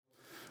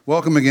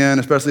Welcome again,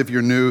 especially if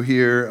you're new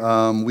here.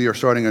 We are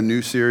starting a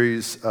new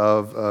series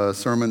of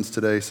sermons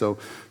today, so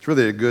it's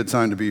really a good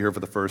time to be here for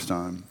the first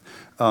time.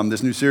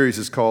 This new series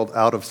is called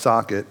Out of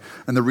Socket,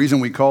 and the reason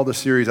we call this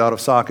series Out of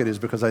Socket is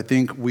because I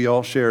think we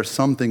all share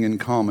something in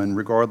common,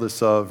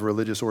 regardless of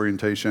religious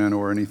orientation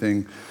or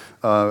anything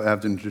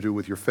having to do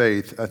with your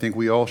faith. I think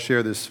we all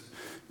share this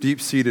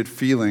deep-seated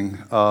feeling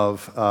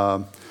of,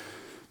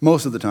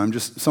 most of the time,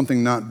 just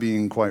something not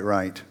being quite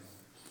right.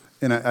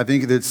 And I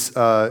think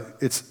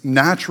it's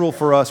natural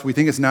for us. We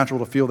think it's natural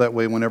to feel that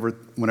way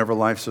whenever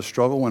life's a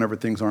struggle, whenever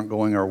things aren't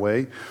going our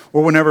way,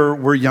 or whenever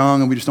we're young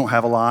and we just don't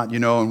have a lot,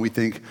 and we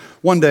think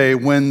one day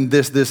when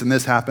this, and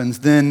this happens,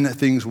 then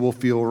things will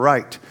feel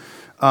right.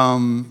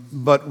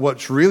 But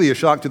what's really a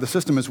shock to the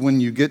system is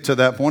when you get to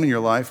that point in your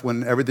life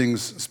when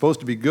everything's supposed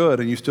to be good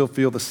and you still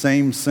feel the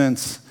same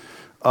sense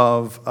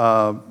of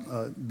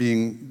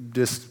being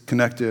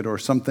disconnected or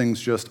something's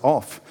just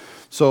off.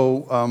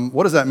 So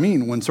what does that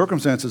mean when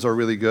circumstances are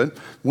really good?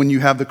 When you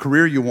have the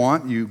career you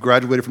want, you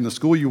graduated from the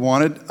school you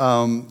wanted,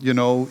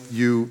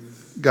 you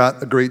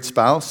got a great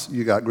spouse,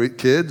 you got great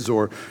kids,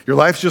 or your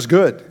life's just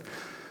good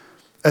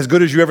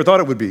as you ever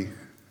thought it would be.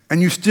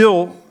 And you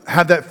still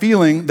have that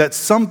feeling that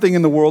something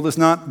in the world is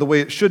not the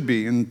way it should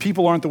be, and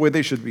people aren't the way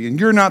they should be, and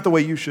you're not the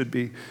way you should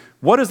be.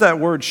 What does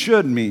that word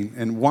should mean,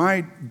 and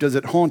why does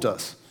it haunt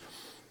us?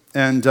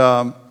 And,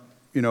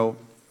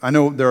 I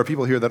know there are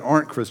people here that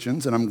aren't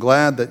Christians, and I'm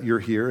glad that you're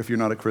here if you're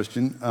not a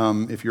Christian,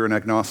 if you're an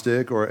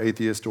agnostic or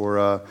atheist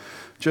or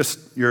just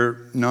you're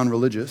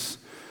non-religious.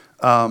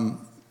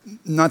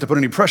 Not to put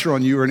any pressure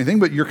on you or anything,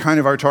 but you're kind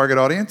of our target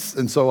audience,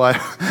 and so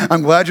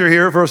I'm glad you're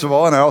here, first of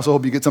all, and I also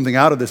hope you get something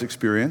out of this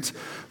experience.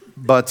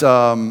 But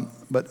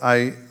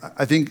I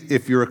think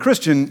if you're a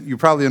Christian, you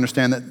probably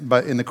understand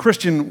that in the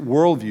Christian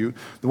worldview,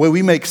 the way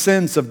we make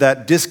sense of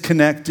that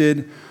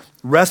disconnected,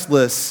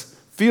 restless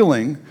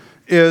feeling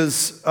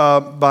is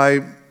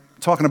by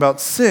talking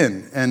about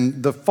sin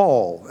and the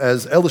fall,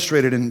 as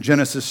illustrated in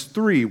Genesis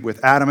 3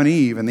 with Adam and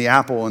Eve and the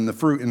apple and the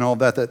fruit and all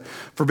that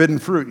forbidden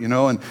fruit,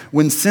 And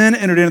when sin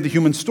entered into the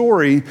human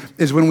story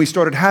is when we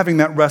started having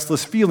that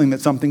restless feeling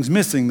that something's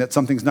missing, that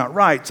something's not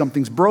right,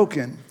 something's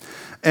broken.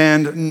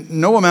 And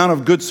no amount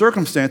of good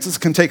circumstances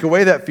can take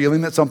away that feeling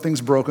that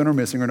something's broken or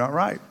missing or not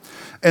right.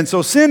 And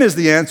so sin is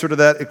the answer to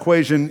that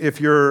equation if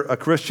you're a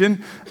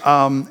Christian.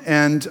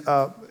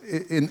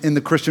 In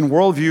the Christian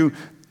worldview,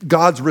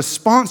 God's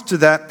response to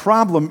that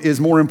problem is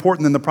more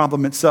important than the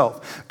problem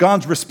itself.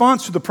 God's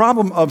response to the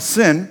problem of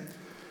sin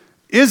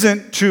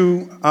isn't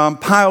to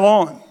pile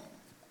on.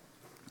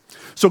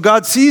 So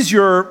God sees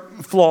your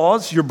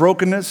flaws, your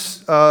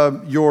brokenness,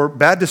 your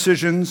bad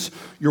decisions,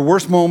 your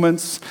worst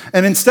moments,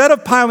 and instead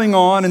of piling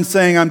on and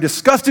saying, I'm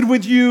disgusted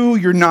with you,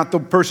 you're not the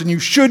person you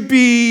should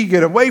be,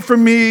 get away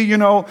from me,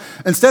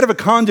 instead of a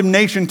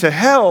condemnation to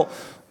hell,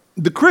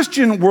 the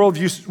Christian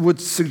worldview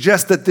would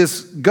suggest that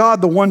this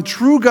God, the one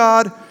true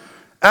God,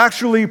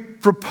 actually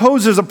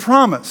proposes a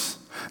promise.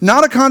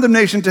 Not a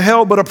condemnation to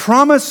hell, but a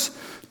promise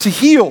to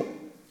heal.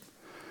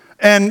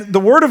 And the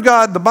Word of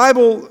God, the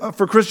Bible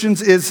for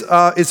Christians, is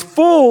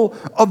full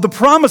of the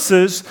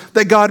promises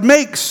that God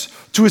makes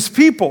to His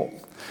people.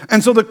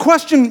 And so the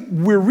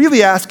question we're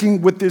really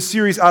asking with this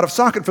series Out of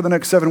Socket for the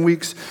next 7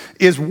 weeks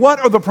is, what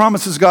are the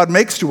promises God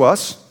makes to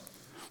us?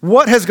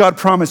 What has God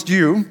promised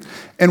you?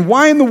 And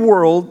why in the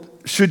world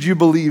should you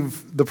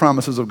believe the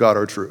promises of God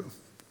are true?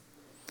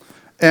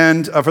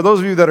 And for those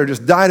of you that are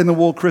just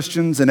dyed-in-the-wool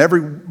Christians and every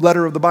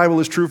letter of the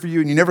Bible is true for you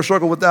and you never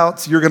struggle with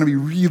doubts, you're going to be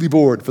really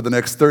bored for the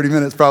next 30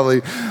 minutes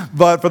probably.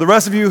 But for the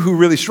rest of you who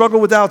really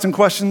struggle with doubts and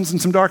questions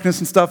and some darkness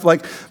and stuff,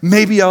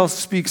 maybe I'll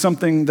speak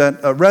something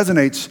that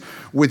resonates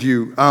with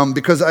you.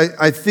 Because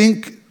I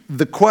think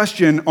the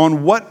question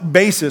on what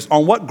basis,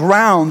 on what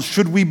grounds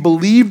should we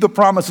believe the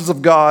promises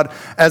of God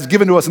as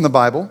given to us in the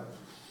Bible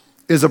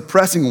is a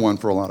pressing one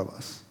for a lot of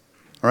us.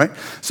 All right?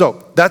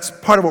 So that's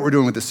part of what we're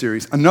doing with this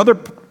series. Another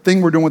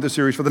thing we're doing with this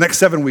series for the next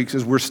 7 weeks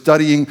is we're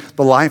studying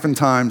the life and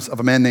times of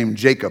a man named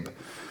Jacob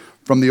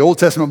from the Old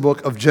Testament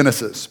book of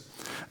Genesis.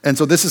 And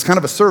so this is kind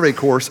of a survey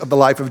course of the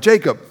life of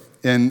Jacob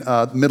in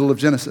the middle of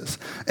Genesis.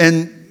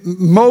 And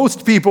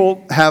most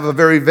people have a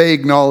very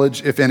vague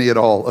knowledge, if any at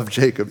all, of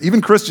Jacob. Even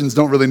Christians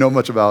don't really know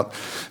much about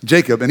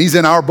Jacob, and he's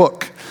in our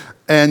book.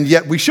 And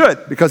yet we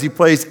should, because he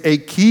plays a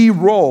key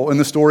role in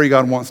the story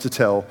God wants to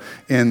tell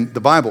in the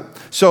Bible.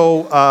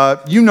 So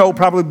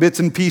probably bits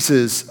and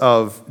pieces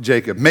of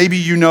Jacob. Maybe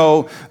you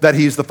know that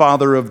he's the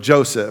father of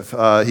Joseph.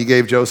 He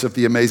gave Joseph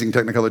the amazing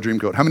Technicolor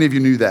Dreamcoat. How many of you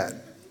knew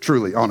that?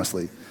 Truly,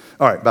 honestly.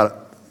 All right,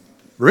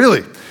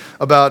 really?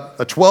 About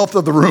a 12th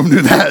of the room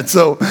knew that,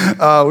 so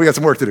we got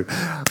some work to do.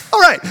 All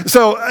right,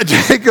 so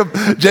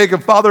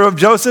Jacob, father of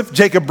Joseph,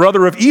 Jacob,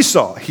 brother of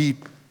Esau. He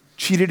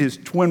cheated his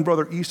twin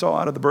brother Esau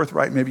out of the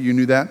birthright. Maybe you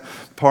knew that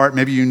part.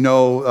 Maybe you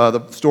know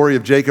the story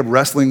of Jacob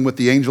wrestling with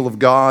the angel of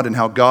God and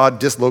how God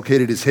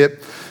dislocated his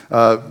hip,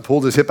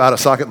 pulled his hip out of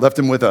socket, left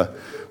him with a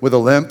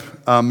limp.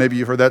 Maybe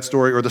you've heard that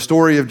story. Or the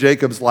story of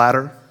Jacob's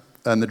ladder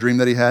and the dream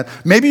that he had.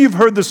 Maybe you've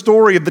heard the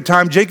story of the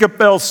time Jacob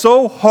fell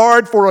so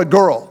hard for a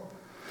girl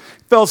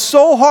fell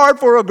so hard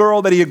for a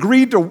girl that he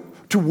agreed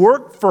to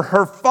work for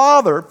her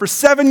father for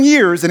 7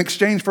 years in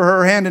exchange for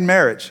her hand in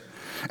marriage.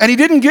 And he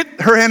didn't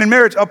get her hand in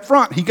marriage up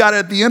front. He got it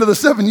at the end of the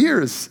 7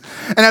 years.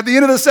 And at the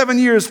end of the 7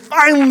 years,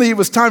 finally it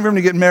was time for him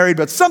to get married.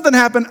 But something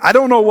happened. I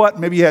don't know what.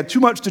 Maybe he had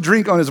too much to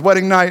drink on his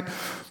wedding night.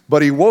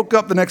 But he woke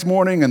up the next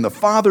morning and the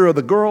father of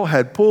the girl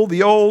had pulled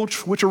the old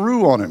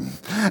switcheroo on him.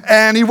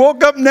 And he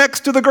woke up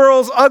next to the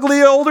girl's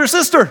ugly older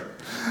sister.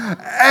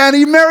 And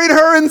he married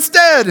her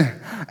instead.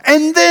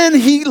 And then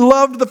he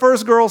loved the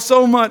first girl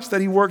so much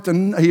that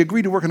he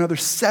agreed to work another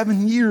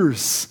 7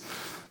 years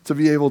to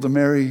be able to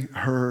marry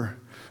her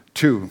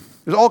too.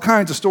 There's all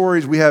kinds of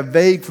stories we have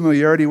vague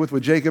familiarity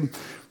with Jacob.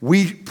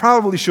 We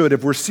probably should,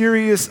 if we're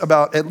serious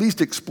about at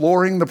least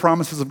exploring the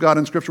promises of God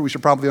in Scripture, we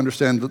should probably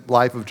understand the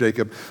life of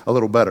Jacob a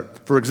little better.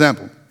 For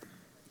example,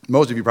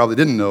 most of you probably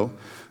didn't know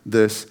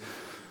this,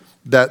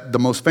 that the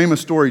most famous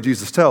story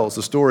Jesus tells,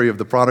 the story of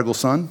the prodigal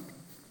son,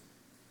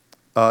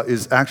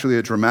 is actually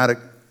a dramatic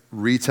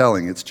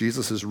retelling. It's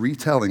Jesus'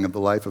 retelling of the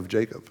life of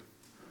Jacob.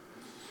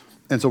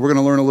 And so we're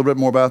going to learn a little bit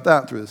more about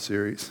that through this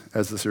series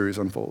as the series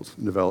unfolds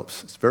and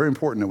develops. It's very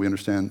important that we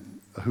understand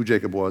who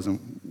Jacob was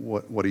and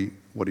what he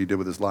did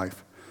with his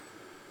life.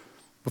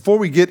 Before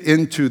we get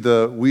into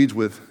the weeds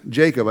with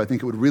Jacob, I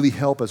think it would really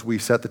help as we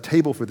set the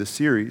table for this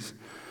series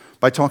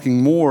by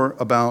talking more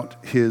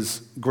about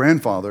his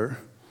grandfather.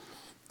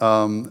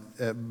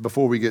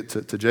 Before we get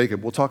to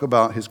Jacob, we'll talk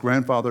about his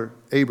grandfather,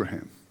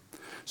 Abraham.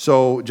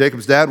 So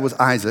Jacob's dad was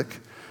Isaac,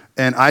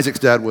 and Isaac's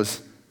dad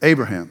was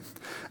Abraham.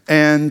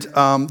 And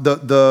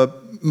the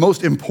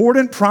most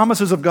important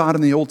promises of God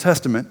in the Old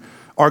Testament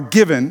are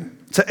given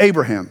to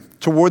Abraham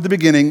toward the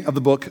beginning of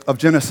the book of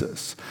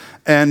Genesis.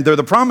 And they're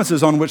the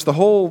promises on which the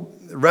whole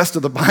rest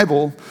of the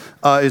Bible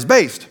is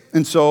based.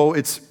 And so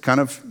it's kind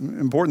of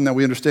important that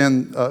we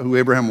understand who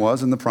Abraham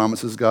was and the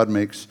promises God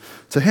makes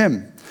to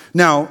him.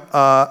 Now,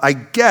 I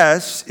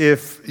guess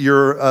if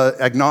you're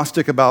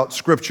agnostic about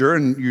Scripture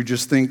and you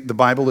just think the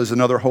Bible is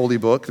another holy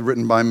book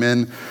written by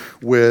men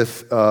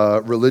with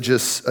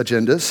religious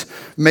agendas,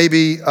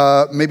 maybe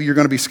you're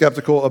going to be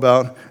skeptical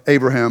about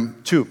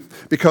Abraham too.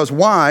 Because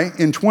why,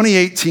 in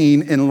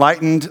 2018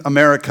 enlightened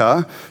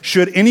America,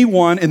 should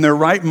anyone in their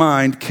right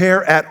mind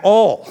care at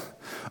all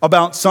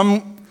about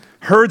some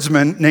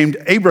herdsman named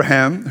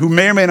Abraham who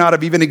may or may not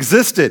have even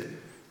existed,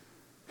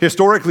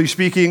 historically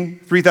speaking,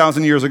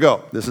 3,000 years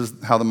ago? This is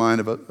how the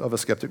mind of a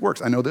skeptic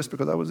works. I know this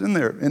because I was in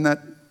that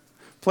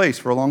place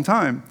for a long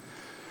time.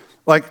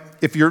 Like,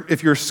 if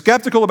you're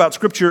skeptical about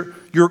Scripture,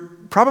 you're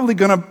probably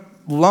going to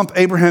lump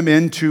Abraham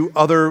into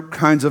other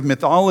kinds of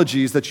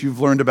mythologies that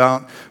you've learned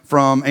about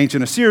from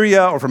ancient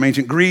Assyria or from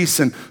ancient Greece.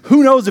 And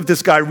who knows if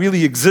this guy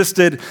really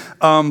existed,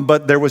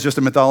 but there was just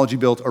a mythology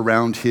built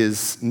around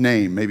his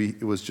name. Maybe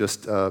it was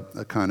just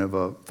a kind of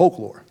a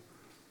folklore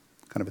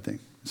kind of a thing.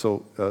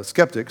 So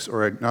skeptics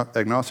or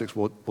agnostics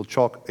will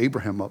chalk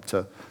Abraham up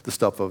to the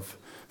stuff of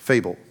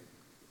fable.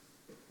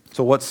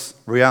 So what's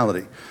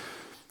reality?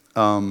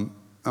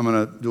 I'm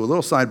going to do a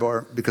little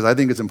sidebar because I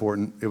think it's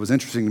important. It was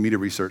interesting to me to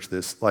research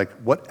this. Like,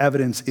 what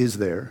evidence is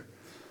there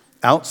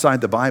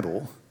outside the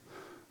Bible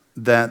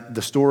that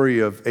the story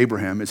of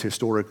Abraham is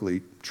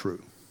historically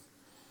true?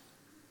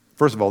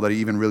 First of all, that he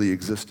even really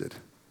existed,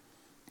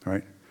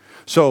 right?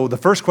 So the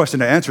first question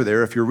to answer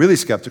there, if you're really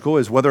skeptical,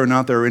 is whether or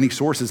not there are any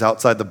sources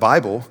outside the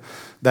Bible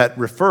that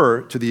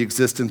refer to the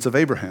existence of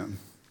Abraham.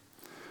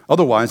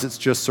 Otherwise, it's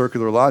just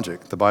circular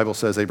logic. The Bible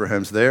says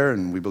Abraham's there,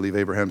 and we believe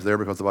Abraham's there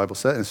because the Bible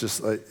said it. It's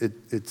just,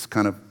 it's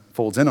kind of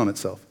folds in on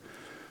itself.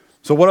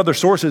 So what other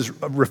sources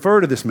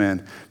refer to this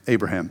man,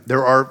 Abraham?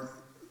 There are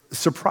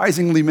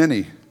surprisingly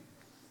many.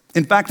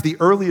 In fact, the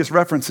earliest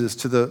references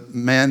to the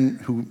man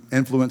who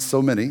influenced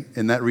so many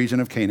in that region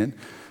of Canaan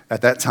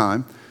at that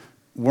time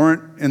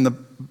weren't in the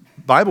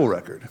Bible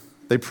record.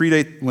 They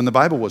predate when the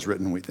Bible was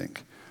written, we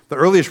think. The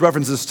earliest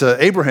references to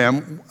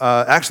Abraham,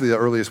 actually the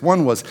earliest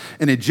one was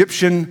an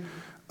Egyptian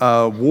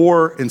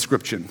war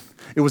inscription.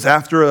 It was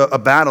after a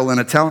battle in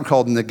a town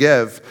called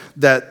Negev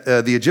that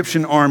the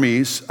Egyptian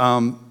armies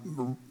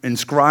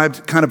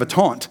inscribed kind of a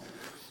taunt,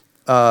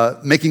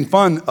 making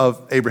fun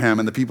of Abraham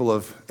and the people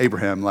of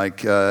Abraham,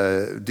 like,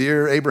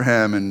 dear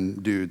Abraham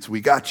and dudes,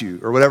 we got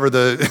you, or whatever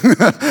the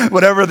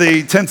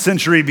 10th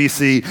century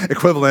BC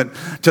equivalent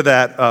to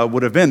that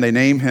would have been. They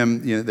name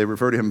him, they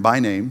refer to him by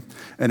name,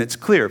 and it's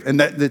clear. And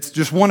that it's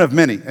just one of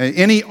many.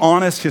 Any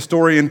honest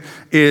historian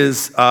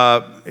is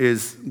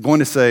going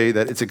to say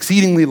that it's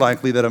exceedingly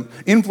likely that an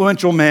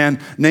influential man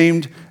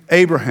named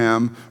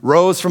Abraham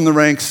rose from the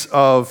ranks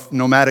of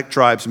nomadic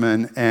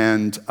tribesmen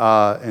and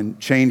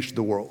changed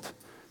the world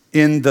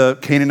in the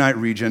Canaanite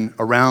region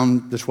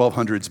around the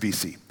 1200s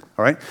BC.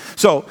 All right?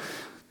 So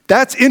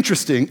that's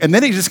interesting. And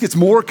then it just gets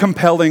more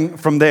compelling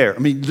from there. I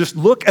mean, just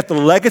look at the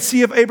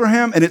legacy of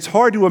Abraham, and it's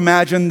hard to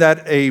imagine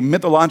that a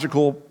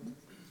mythological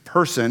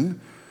person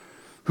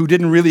who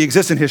didn't really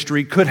exist in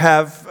history could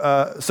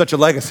have such a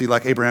legacy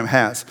like Abraham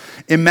has.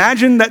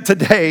 Imagine that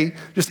today,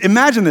 just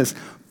imagine this,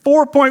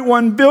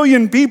 4.1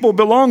 billion people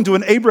belong to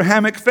an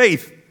Abrahamic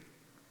faith.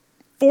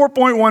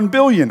 4.1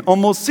 billion,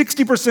 almost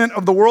 60%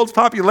 of the world's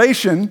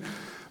population,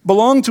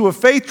 belong to a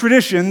faith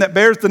tradition that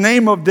bears the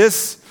name of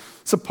this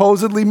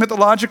supposedly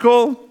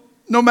mythological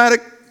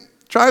nomadic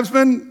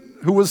tribesman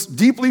who was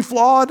deeply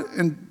flawed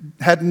and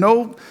had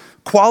no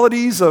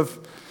qualities of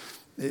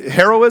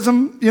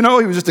heroism. He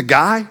was just a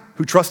guy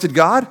who trusted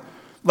God.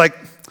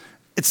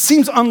 It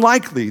seems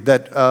unlikely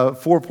that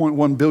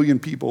 4.1 billion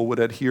people would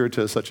adhere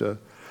to such a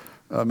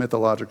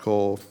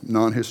mythological,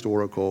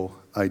 non-historical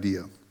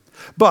idea.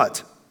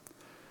 But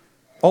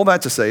all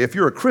that to say, if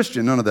you're a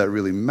Christian, none of that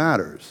really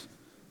matters.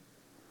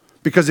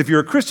 Because if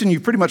you're a Christian,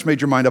 you've pretty much made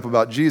your mind up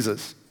about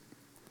Jesus.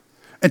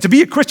 And to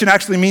be a Christian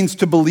actually means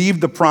to believe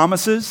the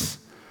promises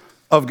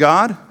of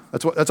God.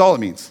 That's all it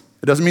means.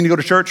 It doesn't mean to go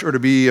to church or to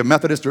be a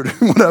Methodist or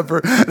whatever.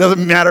 It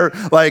doesn't matter,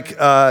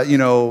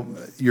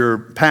 your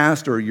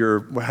past or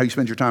how you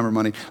spend your time or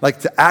money.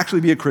 To actually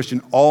be a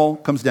Christian all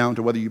comes down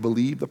to whether you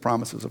believe the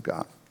promises of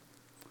God.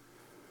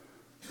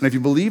 And if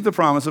you believe the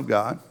promise of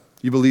God,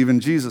 you believe in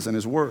Jesus and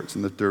his words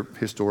and that they're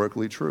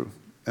historically true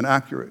and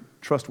accurate,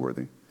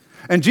 trustworthy.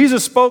 And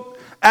Jesus spoke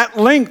at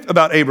length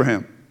about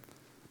Abraham.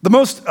 The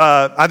most,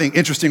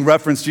 interesting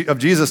reference of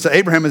Jesus to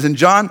Abraham is in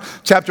John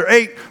chapter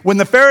 8, when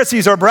the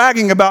Pharisees are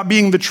bragging about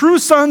being the true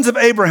sons of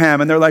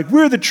Abraham. And they're like,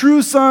 we're the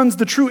true sons,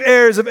 the true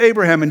heirs of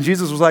Abraham. And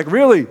Jesus was like,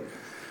 really?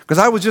 Because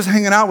I was just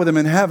hanging out with him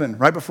in heaven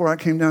right before I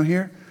came down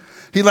here.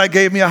 He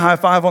gave me a high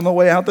five on the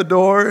way out the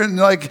door. And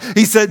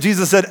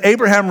Jesus said,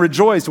 Abraham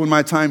rejoiced when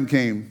my time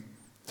came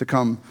to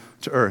come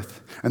to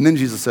earth. And then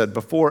Jesus said,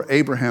 before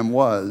Abraham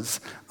was,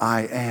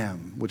 I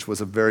am, which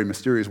was a very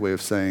mysterious way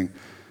of saying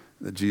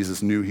that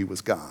Jesus knew he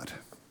was God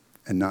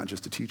and not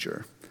just a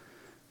teacher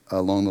or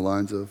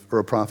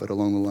a prophet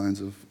along the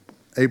lines of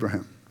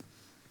Abraham.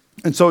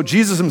 And so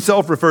Jesus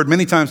himself referred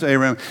many times to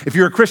Abraham. If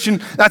you're a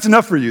Christian, that's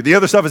enough for you. The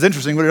other stuff is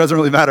interesting, but it doesn't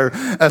really matter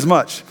as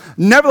much.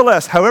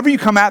 Nevertheless, however you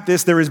come at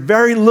this, there is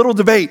very little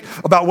debate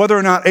about whether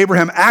or not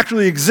Abraham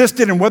actually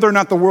existed and whether or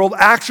not the world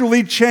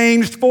actually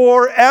changed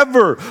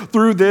forever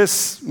through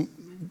this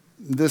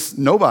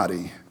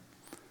nobody,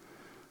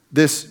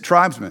 this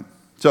tribesman.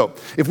 So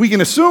if we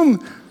can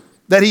assume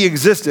that he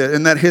existed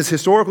and that his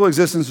historical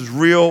existence is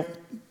real,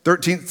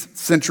 13th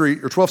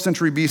century or 12th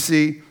century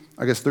BC,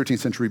 I guess 13th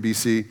century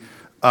BC,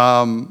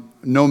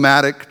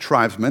 nomadic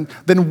tribesmen,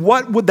 then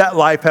what would that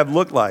life have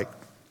looked like?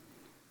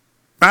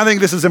 I think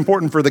this is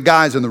important for the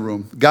guys in the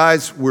room.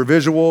 Guys, we're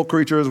visual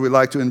creatures. We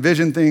like to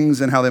envision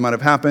things and how they might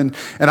have happened.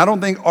 And I don't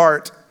think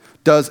art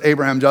does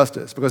Abraham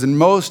justice, because in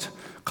most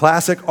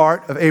classic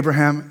art of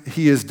Abraham,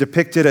 he is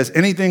depicted as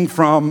anything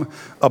from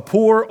a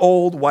poor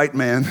old white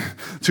man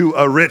to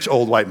a rich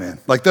old white man.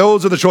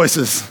 Those are the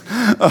choices,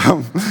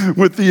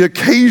 with the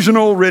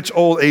occasional rich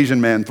old Asian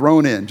man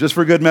thrown in, just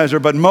for good measure,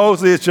 but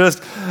mostly it's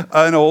just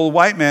an old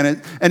white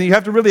man. And you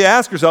have to really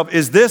ask yourself,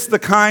 is this the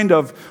kind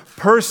of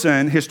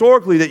person,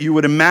 historically, that you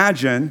would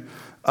imagine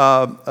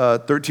a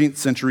 13th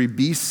century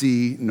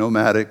BC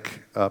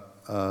nomadic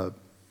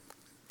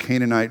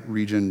Canaanite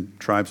region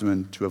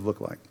tribesman to have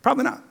looked like?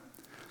 Probably not.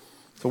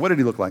 So what did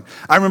he look like?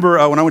 I remember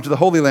when I went to the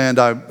Holy Land,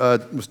 I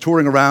was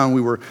touring around.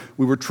 We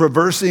were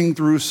traversing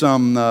through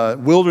some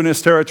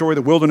wilderness territory.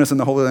 The wilderness in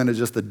the Holy Land is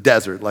just the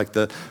desert, like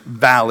the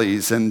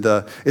valleys, and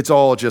it's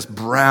all just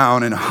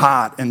brown and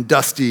hot and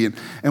dusty.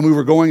 And we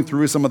were going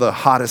through some of the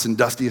hottest and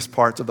dustiest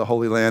parts of the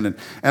Holy Land.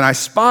 And I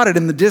spotted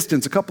in the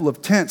distance a couple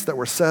of tents that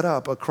were set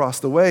up across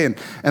the way. And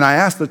I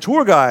asked the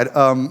tour guide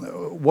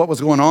what was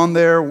going on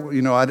there.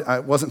 I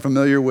wasn't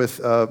familiar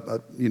with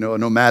a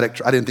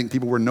nomadic. I didn't think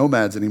people were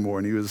nomads anymore.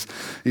 And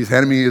he's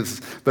handed me his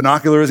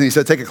binoculars and he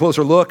said, take a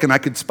closer look. And I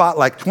could spot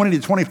 20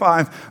 to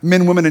 25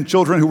 men, women, and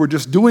children who were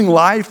just doing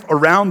life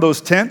around those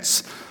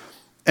tents.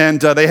 And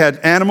they had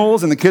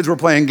animals and the kids were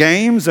playing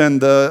games and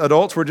the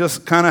adults were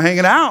just kind of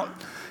hanging out.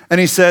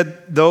 And he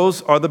said,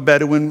 those are the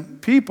Bedouin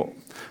people.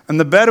 And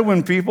the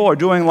Bedouin people are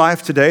doing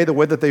life today the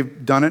way that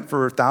they've done it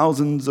for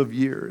thousands of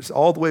years,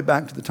 all the way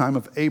back to the time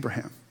of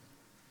Abraham.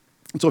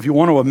 And so if you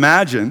want to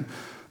imagine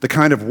the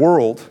kind of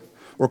world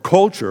or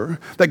culture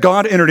that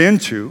God entered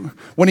into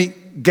when he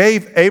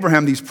gave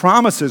Abraham these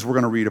promises we're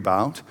going to read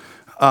about,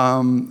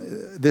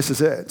 this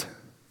is it.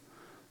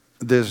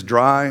 This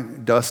dry,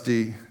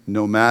 dusty,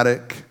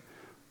 nomadic,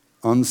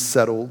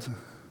 unsettled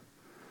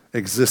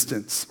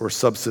existence or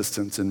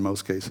subsistence in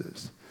most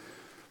cases.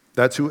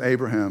 That's who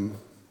Abraham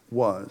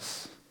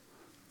was,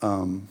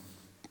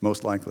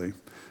 most likely,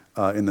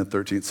 in the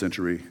 13th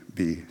century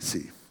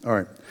BC. All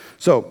right,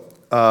 so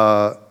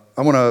I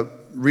want to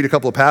read a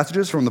couple of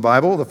passages from the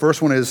Bible. The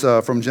first one is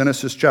from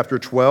Genesis chapter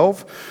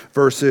 12,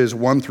 verses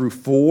 1 through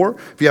 4.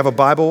 If you have a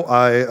Bible,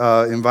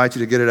 I invite you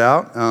to get it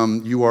out.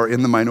 You are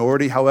in the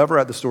minority, however,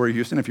 at the Story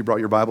Houston, if you brought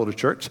your Bible to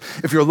church.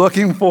 If you're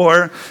looking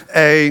for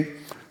a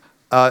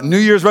New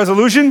Year's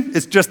resolution,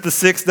 it's just the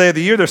 6th day of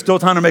the year. There's still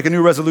time to make a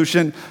new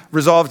resolution.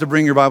 Resolve to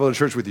bring your Bible to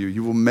church with you.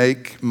 You will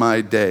make my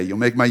day. You'll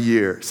make my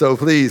year. So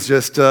please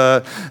just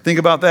think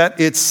about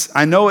that.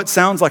 I know it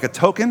sounds like a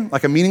token,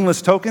 like a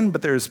meaningless token,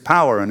 but there's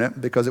power in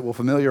it because it will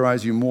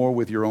familiarize you more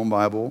with your own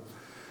Bible,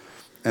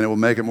 and it will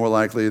make it more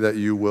likely that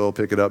you will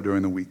pick it up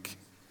during the week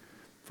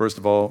First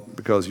of all,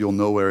 because you'll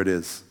know where it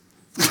is.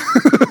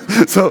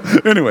 So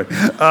anyway,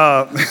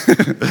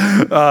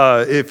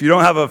 if you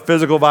don't have a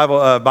physical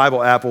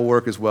Bible app will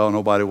work as well.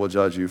 Nobody will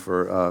judge you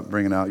for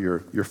bringing out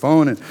your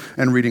phone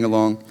and reading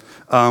along.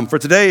 For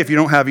today, if you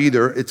don't have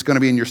either, it's going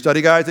to be in your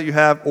study guides that you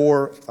have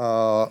or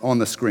on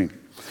the screen.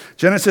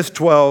 Genesis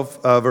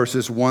 12,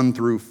 verses 1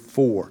 through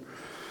 4.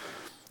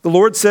 The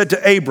Lord said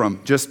to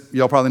Abram,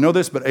 y'all probably know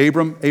this, but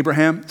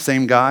Abraham,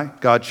 same guy.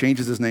 God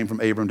changes his name from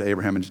Abram to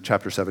Abraham in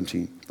chapter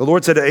 17. The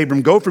Lord said to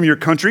Abram, go from your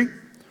country,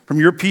 from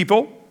your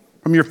people,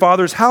 from your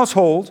father's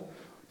household,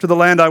 to the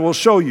land I will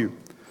show you.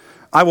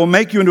 I will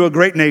make you into a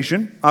great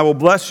nation. I will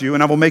bless you,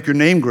 and I will make your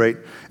name great,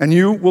 and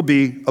you will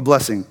be a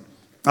blessing.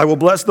 I will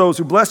bless those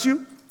who bless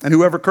you, and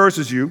whoever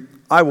curses you,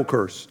 I will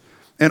curse.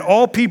 And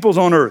all peoples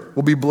on earth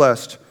will be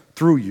blessed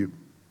through you.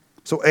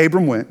 So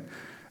Abram went,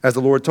 as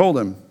the Lord told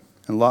him,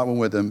 and Lot went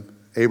with him.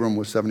 Abram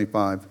was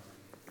 75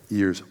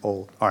 years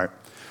old. All right.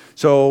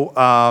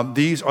 So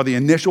these are the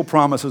initial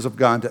promises of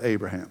God to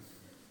Abraham.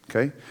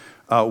 Okay.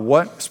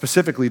 What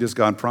specifically does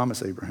God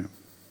promise Abraham?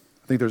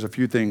 I think there's a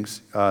few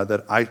things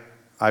that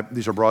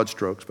these are broad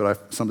strokes, but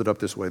I've summed it up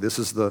this way. This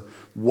is the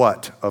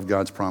what of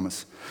God's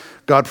promise.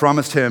 God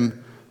promised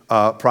him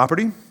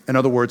property, in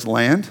other words,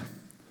 land,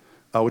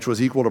 which was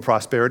equal to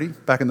prosperity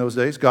back in those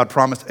days. God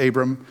promised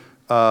Abram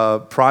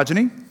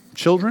progeny,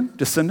 children,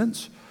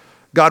 descendants.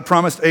 God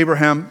promised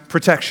Abraham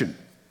protection.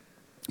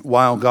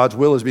 While God's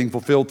will is being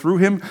fulfilled through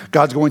him,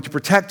 God's going to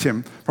protect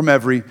him from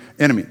every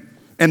enemy.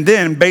 And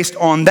then, based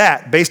on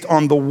that, based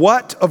on the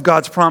what of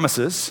God's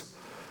promises,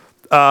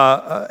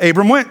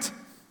 Abram went.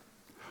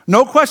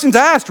 No questions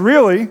asked,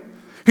 really.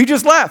 He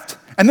just left.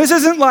 And this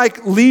isn't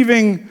like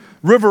leaving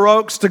River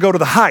Oaks to go to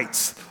the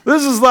Heights.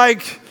 This is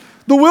like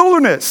the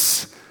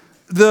wilderness.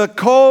 The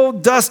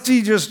cold,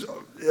 dusty, just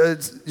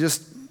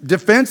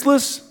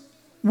defenseless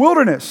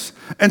wilderness.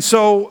 And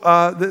so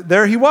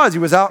there he was. He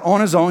was out on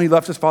his own. He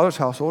left his father's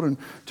household and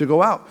to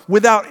go out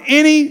without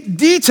any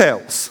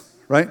details,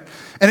 right?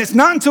 And it's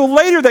not until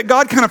later that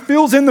God kind of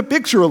fills in the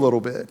picture a little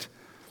bit.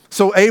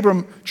 So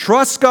Abram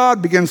trusts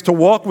God, begins to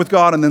walk with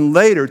God, and then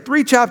later,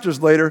 3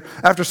 chapters later,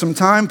 after some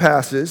time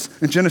passes,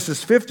 in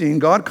Genesis 15,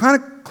 God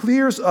kind of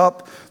clears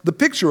up the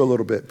picture a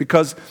little bit,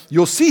 because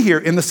you'll see here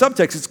in the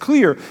subtext, it's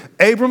clear,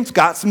 Abram's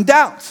got some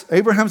doubts.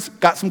 Abraham's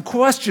got some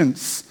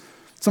questions,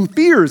 some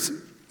fears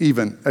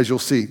even, as you'll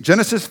see.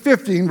 Genesis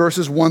 15,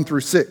 verses 1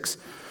 through 6.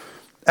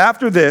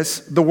 After this,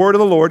 the word of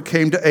the Lord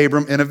came to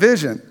Abram in a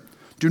vision.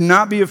 Do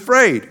not be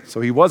afraid.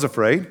 So he was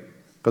afraid,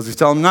 because he's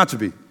telling him not to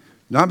be. Do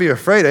not be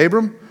afraid,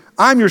 Abram.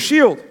 I'm your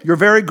shield, your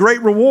very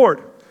great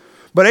reward.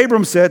 But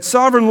Abram said,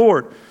 Sovereign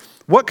Lord,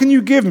 what can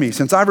you give me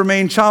since I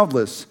remain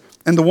childless?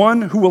 And the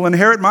one who will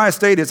inherit my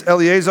estate is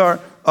Eliezer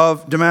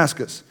of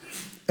Damascus.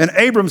 And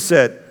Abram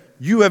said,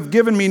 you have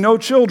given me no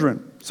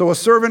children, so a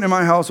servant in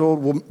my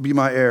household will be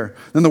my heir.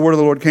 Then the word of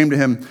the Lord came to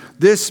him,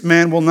 this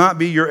man will not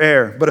be your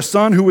heir, but a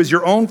son who is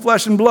your own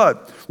flesh and blood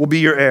will be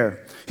your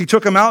heir. He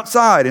took him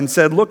outside and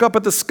said, look up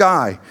at the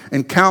sky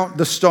and count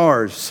the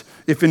stars,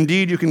 if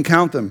indeed you can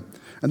count them.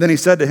 And then he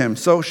said to him,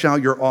 so shall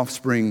your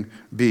offspring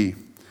be.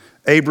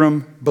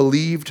 Abram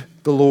believed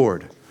the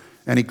Lord,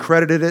 and he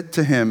credited it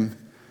to him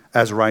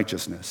as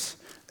righteousness.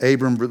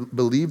 Abram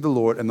believed the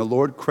Lord, and the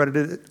Lord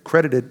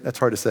credited, that's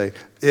hard to say,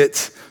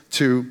 it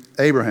to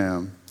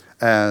Abraham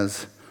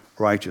as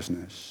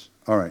righteousness.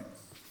 All right,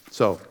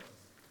 so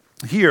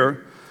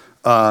here,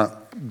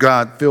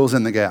 God fills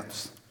in the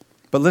gaps.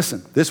 But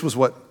listen, this was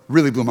what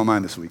really blew my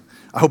mind this week.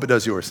 I hope it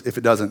does yours. If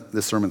it doesn't,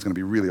 this sermon's going to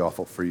be really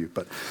awful for you.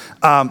 But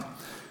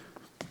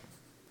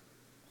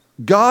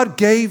God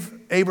gave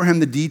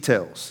Abraham the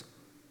details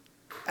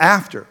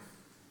after,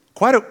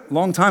 quite a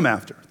long time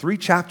after, 3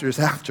 chapters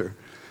after,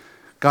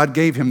 God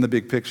gave him the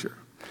big picture.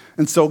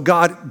 And so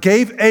God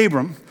gave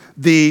Abram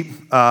the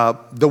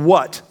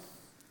what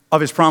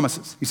of his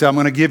promises. He said, I'm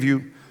going to give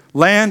you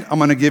land, I'm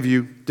going to give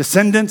you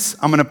descendants,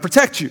 I'm going to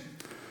protect you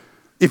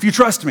if you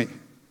trust me.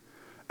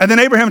 And then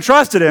Abraham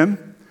trusted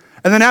him.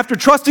 And then after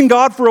trusting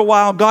God for a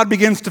while, God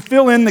begins to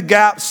fill in the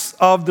gaps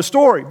of the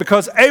story,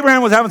 because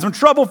Abraham was having some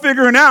trouble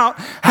figuring out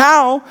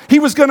how he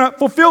was going to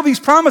fulfill these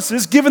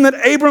promises, given that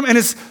Abram and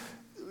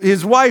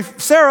his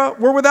wife Sarah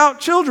were without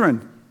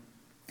children.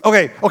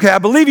 Okay, I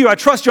believe you, I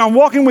trust you, I'm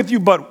walking with you,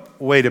 but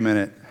wait a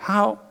minute,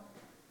 how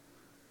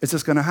is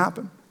this going to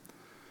happen?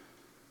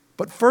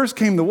 But first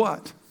came the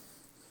what.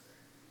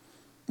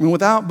 And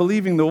without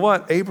believing the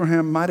what,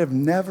 Abraham might have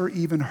never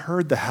even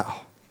heard the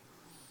how.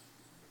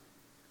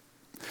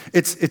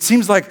 It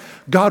seems like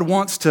God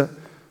wants to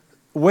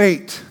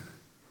wait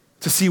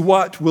to see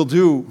what we'll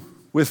do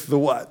with the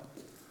what.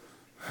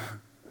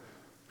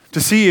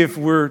 To see if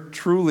we're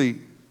truly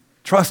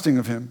trusting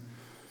of him,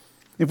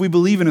 if we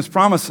believe in his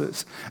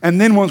promises. And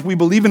then once we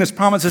believe in his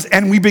promises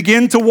and we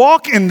begin to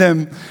walk in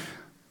them,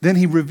 then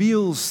he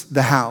reveals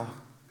the how.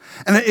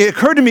 And it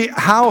occurred to me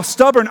how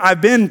stubborn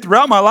I've been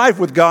throughout my life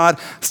with God,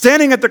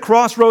 standing at the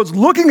crossroads,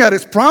 looking at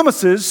his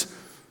promises,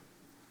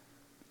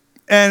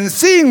 And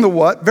seeing the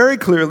what very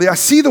clearly, I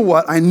see the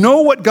what, I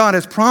know what God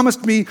has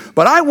promised me,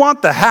 but I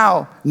want the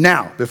how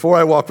now before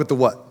I walk with the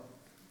what.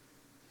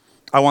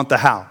 I want the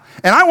how.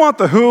 And I want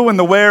the who and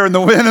the where and the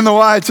when and the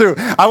why too.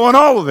 I want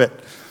all of it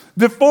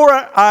before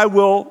I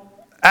will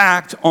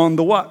act on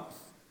the what,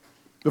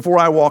 before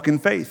I walk in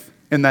faith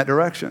in that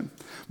direction.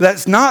 But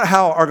that's not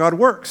how our God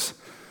works.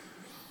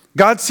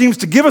 God seems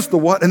to give us the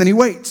what and then he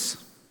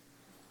waits.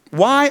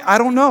 Why? I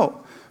don't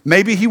know.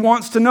 Maybe he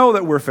wants to know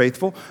that we're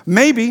faithful.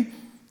 Maybe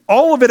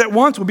all of it at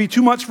once would be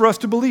too much for us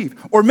to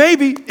believe. Or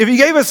maybe if he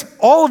gave us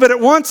all of it at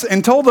once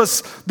and told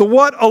us the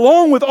what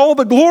along with all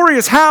the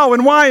glorious how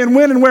and why and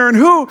when and where and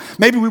who,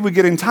 maybe we would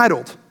get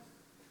entitled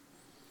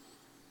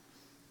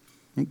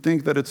and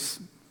think that it's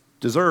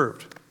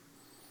deserved.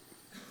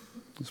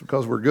 It's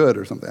because we're good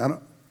or something.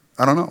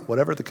 I don't know.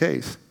 Whatever the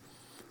case,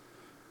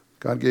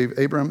 God gave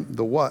Abraham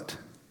the what.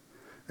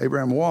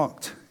 Abraham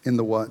walked in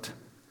the what.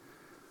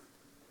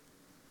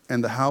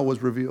 And the how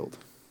was revealed.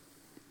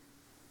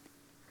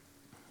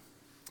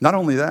 Not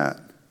only that,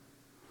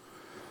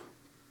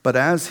 but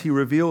as he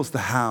reveals the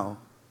how,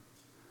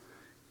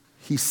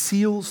 he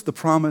seals the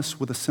promise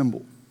with a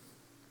symbol.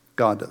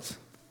 God does.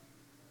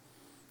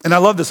 And I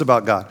love this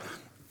about God.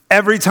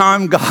 Every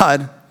time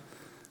God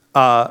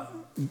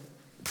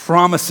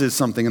promises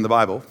something in the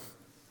Bible,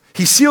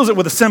 he seals it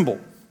with a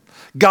symbol.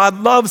 God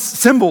loves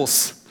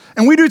symbols.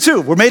 And we do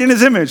too. We're made in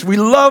his image. We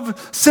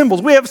love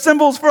symbols. We have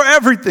symbols for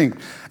everything.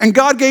 And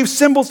God gave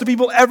symbols to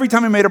people every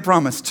time he made a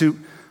promise to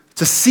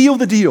seal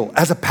the deal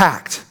as a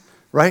pact,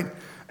 right?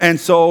 And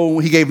so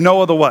he gave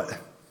Noah the what?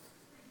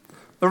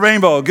 The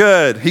rainbow,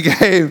 good. He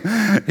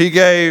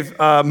gave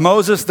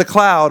Moses the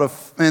cloud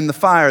and the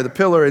fire, the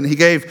pillar, and he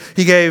gave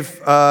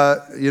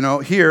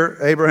here,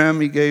 Abraham,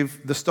 he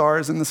gave the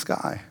stars in the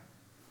sky.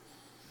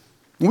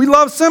 We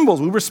love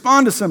symbols. We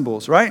respond to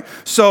symbols, right?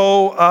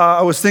 So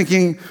I was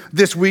thinking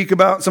this week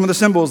about some of the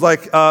symbols,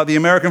 like the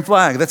American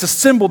flag. That's a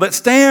symbol that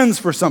stands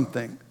for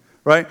something,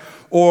 right?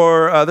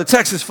 Or the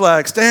Texas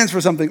flag stands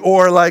for something.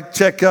 Or like,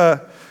 check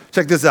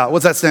this out.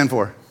 What's that stand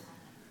for?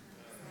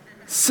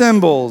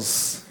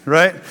 Symbols,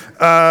 right?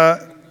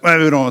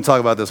 Maybe we don't want to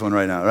talk about this one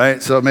right now,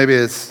 right? So maybe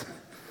it's,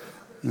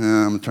 I'm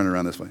going to turn it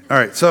around this way. All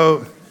right,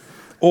 so,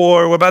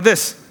 or what about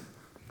this?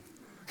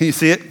 Can you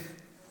see it?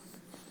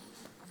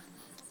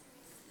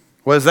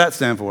 What does that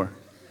stand for?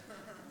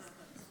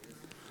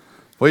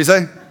 What do you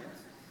say?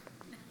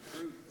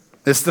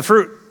 It's the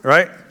fruit,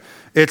 right?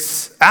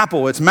 It's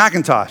apple, it's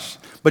Macintosh.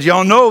 But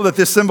y'all know that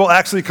this symbol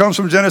actually comes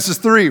from Genesis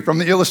 3, from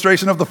the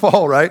illustration of the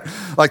fall, right?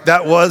 Like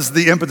that was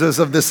the impetus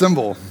of this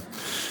symbol.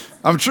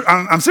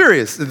 I'm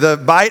serious.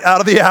 The bite out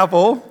of the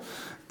apple,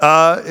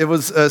 it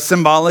was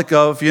symbolic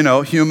of,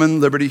 human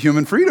liberty,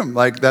 human freedom.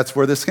 Like that's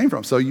where this came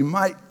from. So you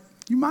might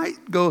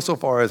go so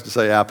far as to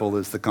say Apple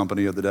is the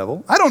company of the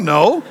devil. I don't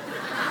know.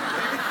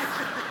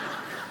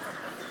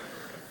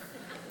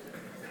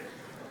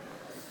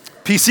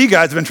 PC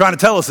guys have been trying to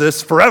tell us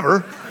this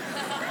forever,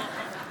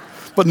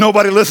 but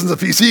nobody listens to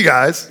PC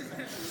guys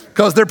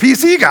because they're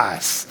PC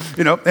guys.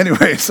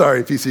 Anyway,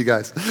 sorry, PC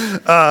guys.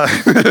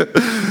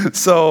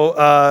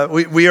 So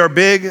we are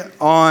big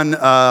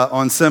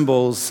on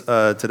symbols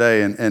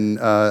today, and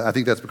I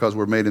think that's because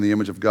we're made in the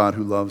image of God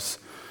who loves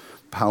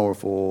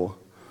powerful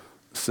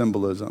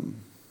symbolism.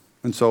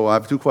 And so I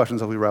have two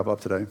questions as we wrap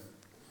up today.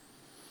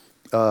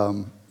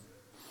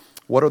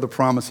 What are the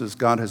promises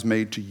God has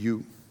made to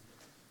you?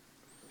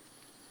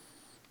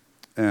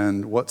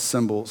 And what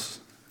symbols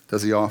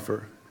does he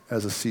offer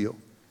as a seal?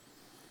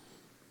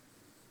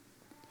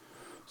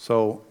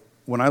 So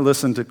when I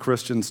listen to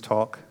Christians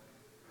talk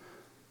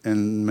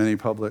in many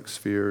public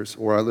spheres,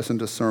 or I listen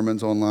to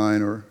sermons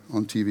online or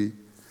on TV,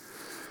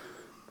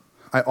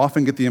 I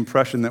often get the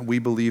impression that we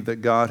believe that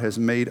God has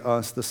made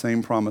us the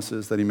same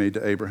promises that he made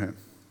to Abraham.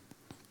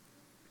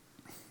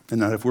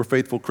 And that if we're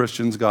faithful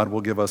Christians, God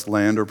will give us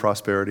land or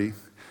prosperity.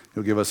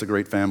 He'll give us a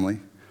great family.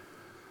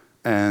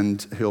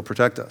 And he'll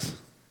protect us.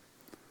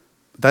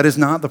 That is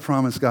not the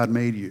promise God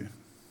made you.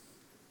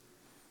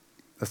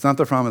 That's not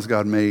the promise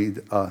God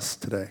made us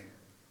today.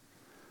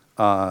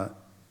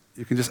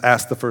 You can just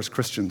ask the first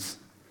Christians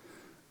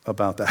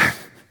about that.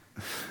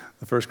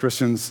 The first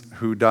Christians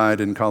who died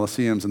in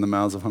Colosseums in the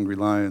mouths of hungry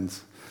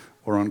lions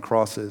or on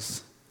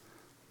crosses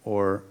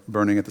or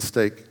burning at the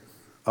stake,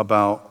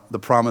 about the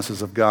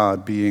promises of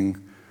God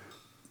being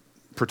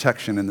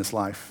protection in this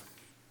life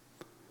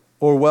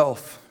or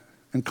wealth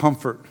and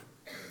comfort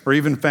or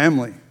even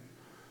family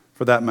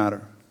for that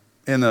matter.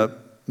 In a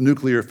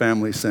nuclear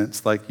family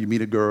sense, like you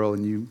meet a girl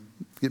and you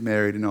get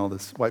married and all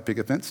this white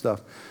picket fence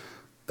stuff.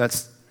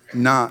 That's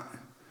not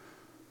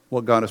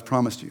what God has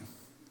promised you.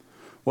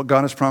 What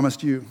God has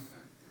promised you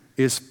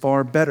is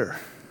far better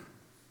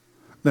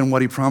than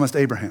what he promised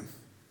Abraham.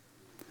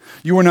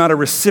 You are not a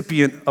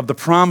recipient of the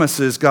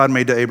promises God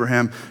made to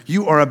Abraham.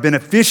 You are a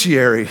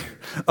beneficiary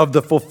of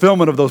the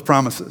fulfillment of those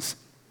promises.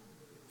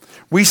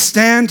 We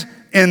stand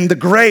in the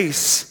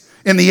grace,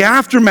 in the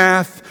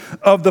aftermath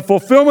of the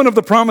fulfillment of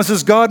the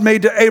promises God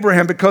made to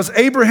Abraham. Because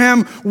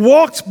Abraham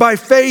walked by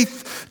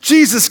faith,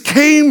 Jesus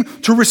came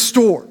to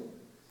restore.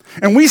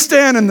 And we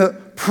stand in the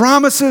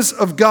promises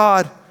of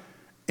God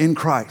in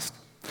Christ.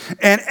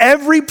 And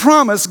every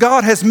promise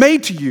God has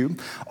made to you,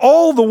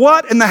 all the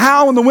what and the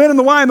how and the when and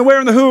the why and the where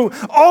and the who,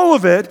 all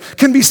of it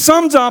can be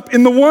summed up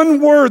in the one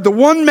word, the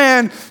one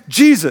man,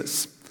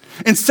 Jesus.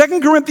 In 2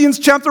 Corinthians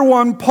chapter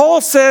 1,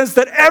 Paul says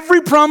that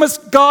every promise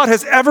God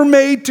has ever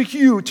made to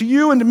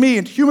you and to me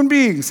and to human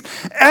beings,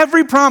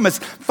 every promise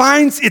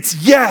finds its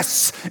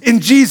yes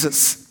in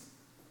Jesus.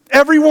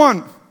 Every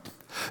one.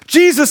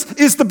 Jesus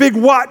is the big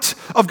what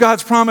of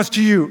God's promise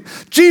to you.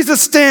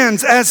 Jesus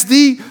stands as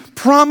the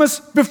promise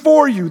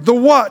before you, the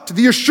what,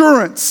 the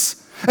assurance.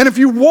 And if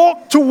you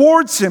walk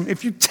towards him,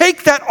 if you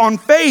take that on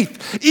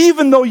faith,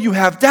 even though you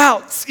have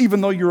doubts, even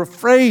though you're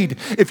afraid,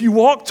 if you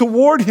walk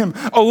toward him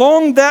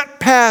along that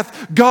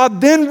path, God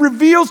then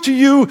reveals to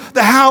you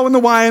the how and the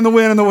why and the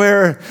when and the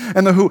where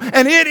and the who.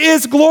 And it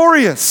is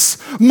glorious,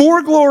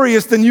 more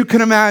glorious than you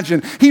can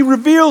imagine. He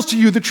reveals to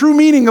you the true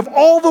meaning of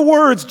all the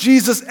words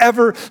Jesus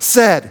ever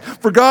said.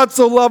 For God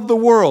so loved the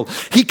world.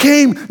 He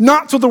came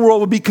not so the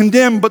world would be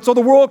condemned, but so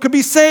the world could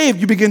be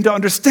saved. You begin to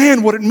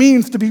understand what it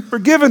means to be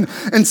forgiven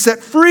and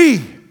set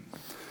free.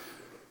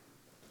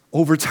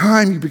 Over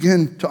time, you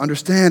begin to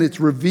understand it's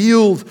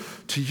revealed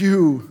to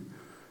you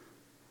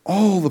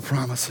all the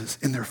promises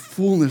in their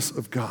fullness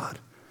of God.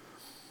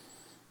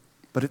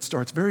 But it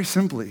starts very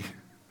simply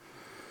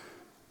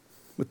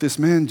with this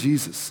man,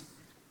 Jesus.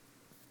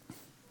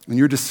 And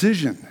your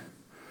decision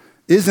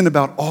isn't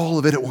about all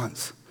of it at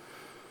once.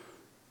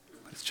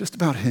 It's just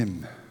about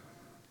him.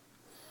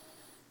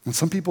 And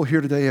some people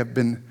here today have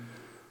been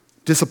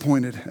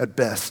disappointed at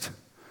best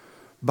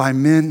by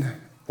men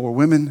or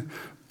women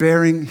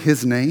bearing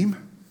his name,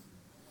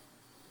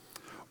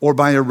 or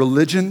by a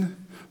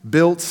religion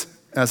built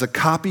as a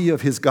copy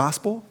of his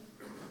gospel.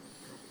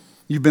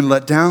 You've been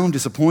let down,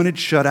 disappointed,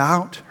 shut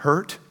out,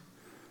 hurt,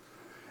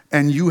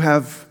 and you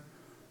have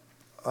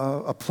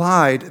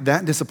applied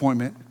that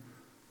disappointment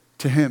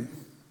to him.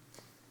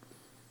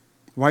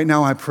 Right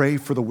now, I pray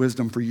for the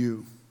wisdom for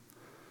you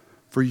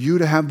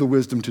to have the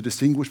wisdom to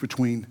distinguish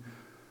between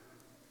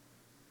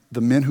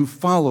the men who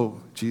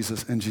follow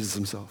Jesus and Jesus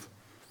himself,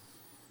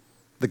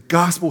 the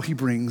gospel he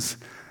brings,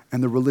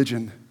 and the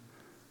religion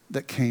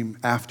that came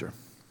after.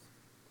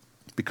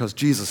 Because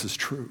Jesus is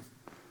true.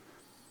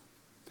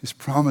 His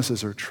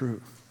promises are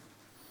true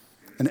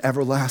and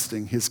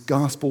everlasting. His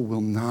gospel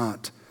will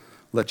not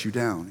let you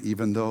down,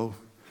 even though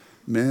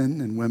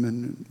men and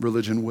women,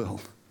 religion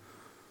will.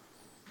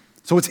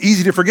 So it's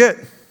easy to forget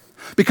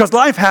because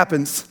life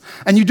happens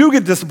and you do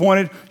get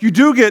disappointed, you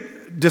do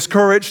get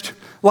discouraged.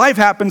 Life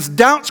happens,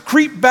 doubts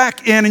creep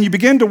back in, and you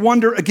begin to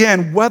wonder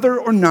again whether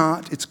or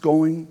not it's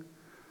going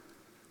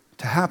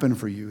to happen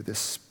for you,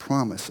 this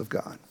promise of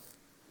God.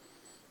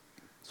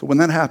 So when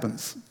that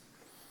happens,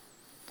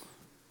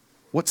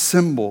 what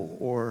symbol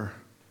or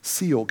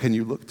seal can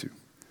you look to?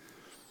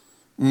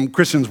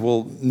 Christians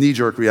will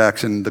knee-jerk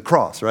reaction, the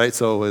cross, right?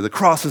 So the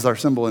cross is our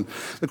symbol, and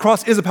the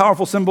cross is a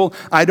powerful symbol.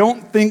 I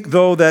don't think,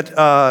 though,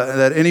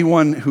 that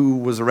anyone who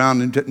was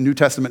around in New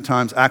Testament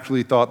times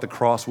actually thought the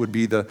cross would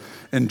be the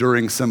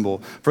enduring symbol.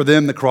 For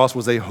them, the cross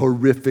was a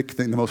horrific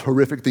thing, the most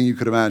horrific thing you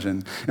could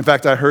imagine. In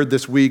fact, I heard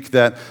this week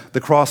that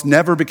the cross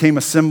never became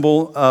a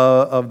symbol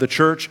of the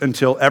church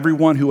until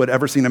everyone who had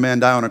ever seen a man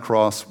die on a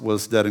cross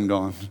was dead and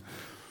gone,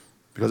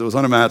 because it was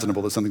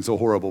unimaginable that something so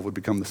horrible would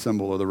become the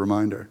symbol or the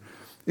reminder.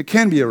 It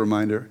can be a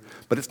reminder,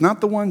 but it's not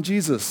the one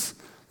Jesus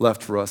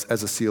left for us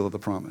as a seal of the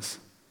promise.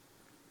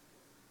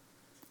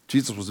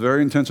 Jesus was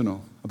very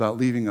intentional about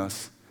leaving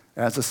us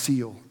as a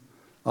seal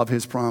of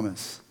his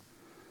promise.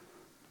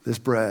 This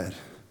bread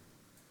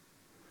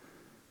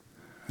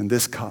and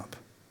this cup.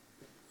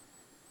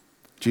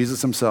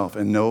 Jesus himself,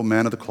 and no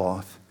man of the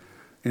cloth,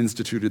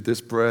 instituted this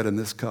bread and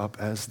this cup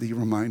as the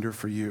reminder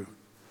for you.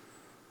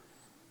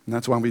 And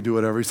that's why we do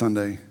it every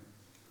Sunday,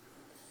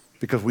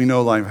 because we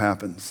know life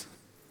happens.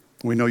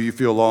 We know you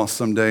feel lost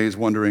some days,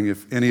 wondering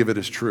if any of it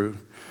is true,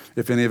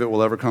 if any of it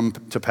will ever come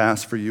to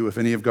pass for you, if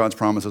any of God's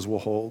promises will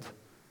hold.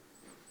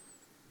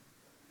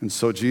 And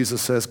so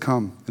Jesus says,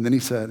 come. And then he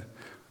said,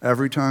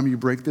 every time you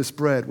break this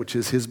bread, which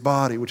is his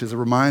body, which is a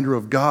reminder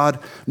of God,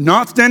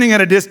 not standing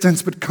at a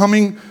distance, but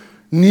coming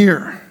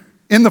near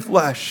in the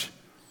flesh,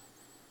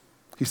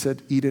 he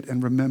said, eat it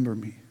and remember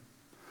me.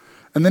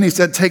 And then he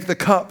said, take the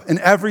cup, and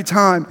every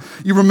time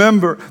you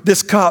remember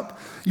this cup,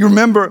 you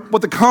remember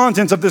what the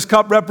contents of this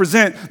cup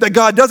represent, that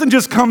God doesn't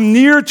just come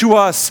near to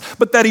us,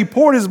 but that he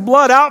poured his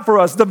blood out for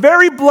us, the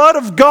very blood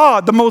of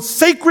God, the most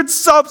sacred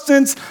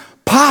substance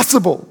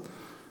possible,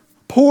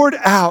 poured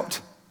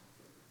out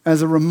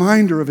as a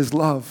reminder of his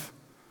love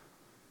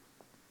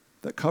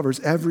that covers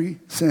every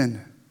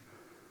sin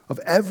of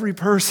every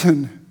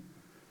person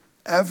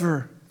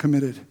ever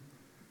committed.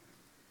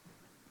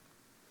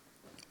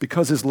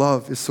 Because his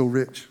love is so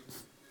rich.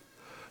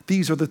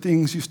 These are the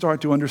things you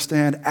start to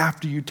understand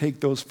after you take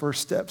those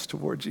first steps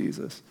toward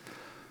Jesus.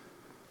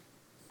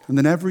 And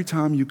then every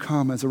time you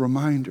come as a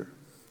reminder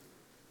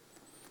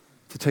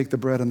to take the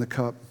bread and the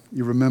cup,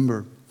 you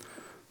remember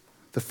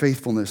the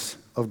faithfulness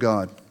of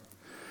God.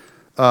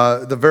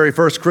 The very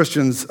first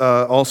Christians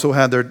also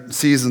had their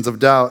seasons of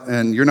doubt,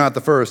 and you're not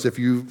the first if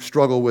you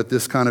struggle with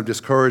this kind of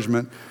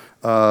discouragement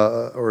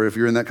or if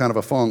you're in that kind of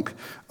a funk.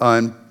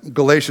 In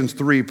Galatians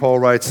 3, Paul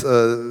writes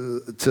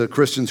to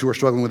Christians who are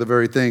struggling with the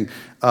very thing.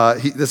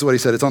 This is what he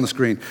said. It's on the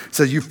screen. It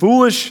says, "You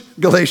foolish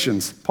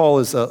Galatians." Paul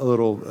is a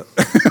little,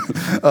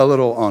 a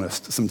little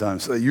honest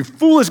sometimes. "You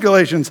foolish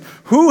Galatians,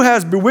 who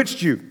has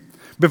bewitched you?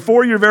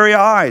 Before your very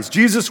eyes,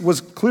 Jesus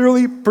was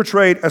clearly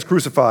portrayed as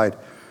crucified.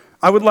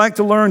 I would like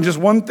to learn just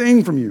one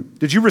thing from you.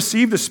 Did you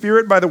receive the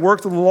Spirit by the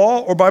works of the law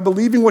or by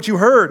believing what you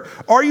heard?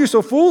 Are you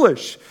so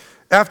foolish?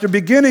 After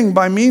beginning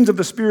by means of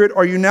the Spirit,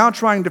 are you now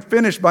trying to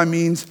finish by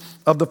means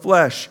of the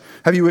flesh?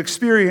 Have you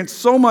experienced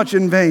so much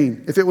in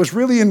vain, if it was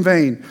really in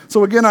vain?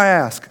 So again I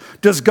ask,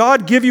 does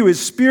God give you His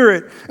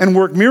Spirit and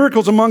work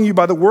miracles among you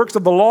by the works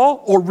of the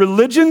law or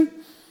religion?"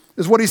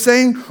 Is what he's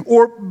saying.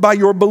 "Or by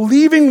your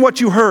believing what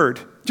you heard?"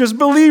 Just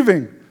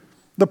believing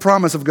the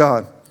promise of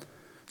God.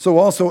 "So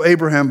also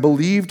Abraham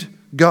believed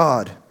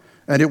God,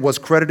 and it was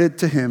credited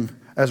to him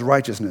as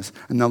righteousness."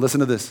 And now listen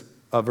to this,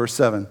 verse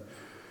 7.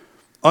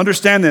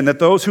 "Understand then that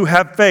those who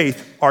have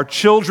faith are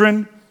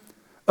children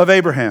of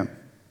Abraham."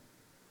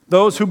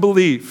 Those who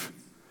believe.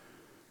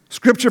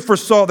 Scripture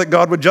foresaw that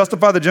God would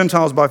justify the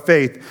Gentiles by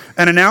faith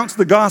and announce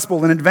the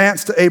gospel in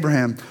advance to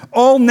Abraham.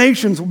 "All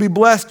nations will be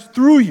blessed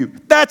through you."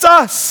 That's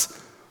us.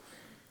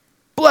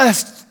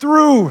 Blessed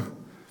through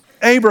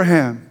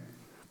Abraham.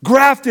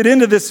 Grafted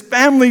into this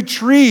family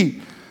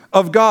tree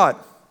of God.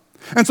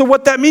 And so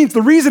what that means,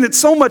 the reason it's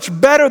so much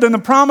better than the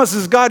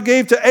promises God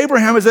gave to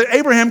Abraham is that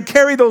Abraham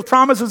carried those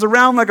promises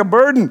around like a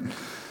burden.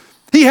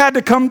 He had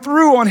to come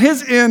through on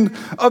his end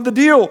of the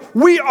deal.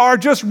 We are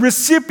just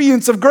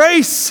recipients of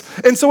grace.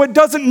 And so it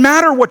doesn't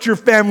matter what your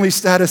family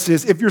status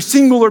is, if you're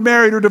single or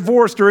married or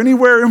divorced or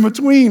anywhere in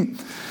between.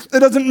 It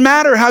doesn't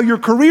matter how your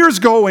career's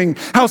going,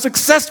 how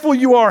successful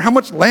you are, how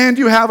much land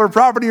you have or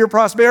property or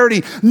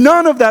prosperity.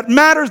 None of that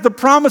matters. The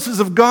promises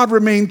of God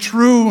remain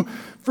true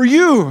for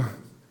you.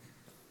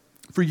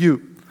 For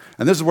you.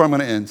 And this is where I'm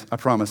going to end, I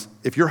promise.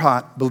 If you're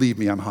hot, believe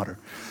me, I'm hotter.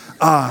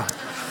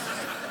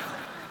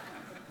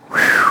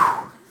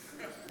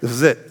 This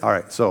is it. All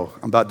right, so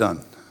I'm about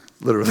done.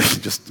 Literally,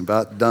 just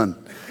about done.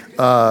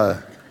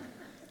 A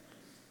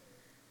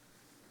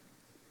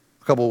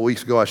couple of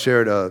weeks ago, I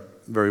shared a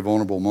very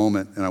vulnerable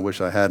moment, and I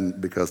wish I hadn't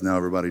because now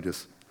everybody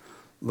just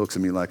looks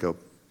at me like a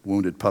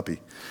wounded puppy.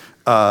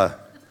 I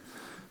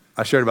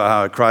shared about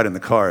how I cried in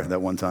the car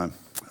that one time.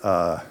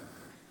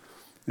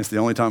 It's the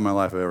only time in my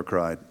life I've ever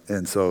cried,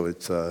 and so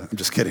I'm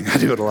just kidding. I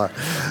do it a lot.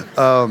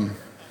 I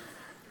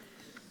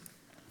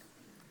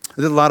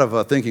did a lot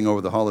of thinking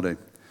over the holiday,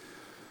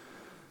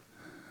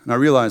 and I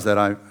realized that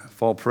I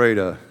fall prey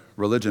to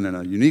religion in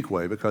a unique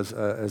way because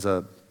as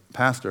a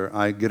pastor,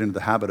 I get into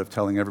the habit of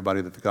telling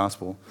everybody that the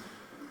gospel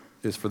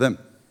is for them.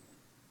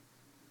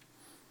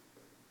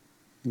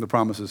 The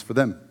promise is for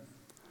them.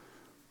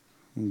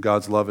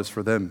 God's love is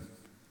for them.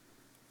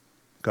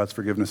 God's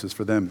forgiveness is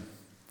for them.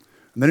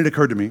 And then it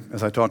occurred to me,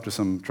 as I talked to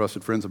some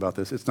trusted friends about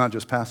this, it's not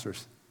just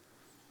pastors.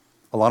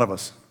 A lot of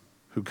us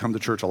who come to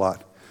church a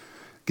lot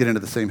get into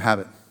the same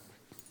habit.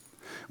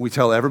 We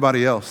tell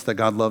everybody else that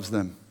God loves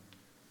them.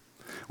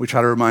 We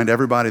try to remind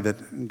everybody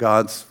that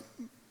God's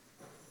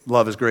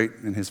love is great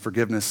and His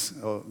forgiveness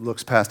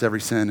looks past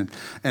every sin,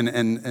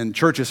 and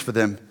church is for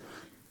them,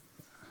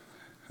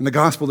 and the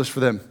gospel is for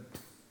them.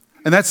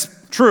 And that's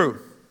true.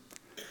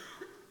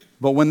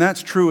 But when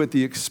that's true at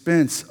the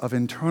expense of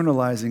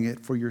internalizing it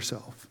for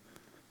yourself,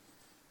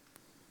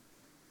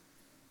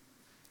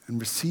 and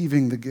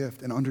receiving the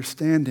gift and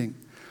understanding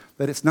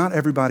that it's not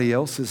everybody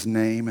else's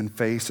name and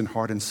face and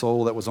heart and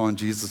soul that was on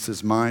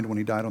Jesus' mind when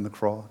He died on the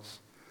cross,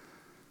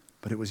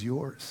 but it was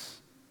yours.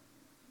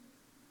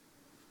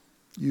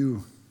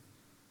 You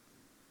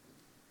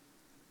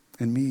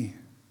and me.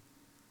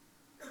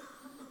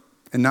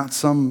 And not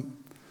some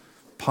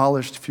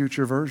polished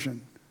future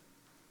version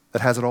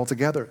that has it all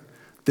together.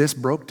 This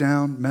broke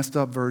down, messed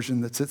up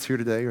version that sits here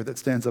today or that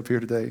stands up here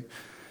today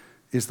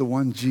is the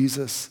one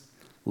Jesus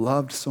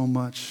loved so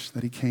much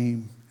that He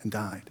came and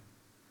died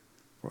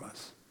for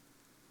us.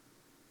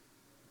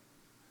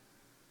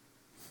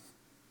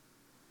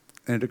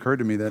 And it occurred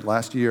to me that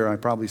last year I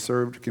probably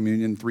served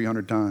communion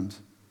 300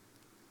 times.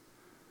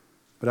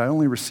 But I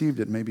only received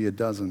it maybe a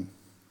dozen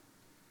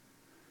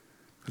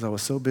because I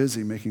was so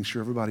busy making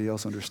sure everybody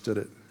else understood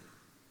it.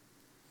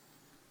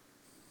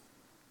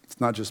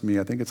 It's not just me.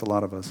 I think it's a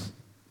lot of us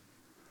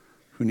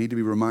who need to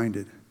be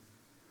reminded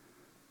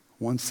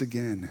once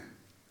again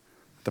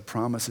the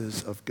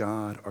promises of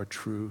God are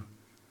true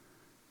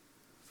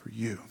for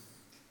you.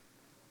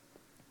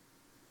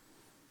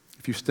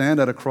 If you stand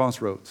at a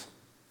crossroads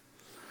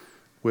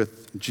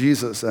with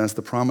Jesus as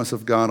the promise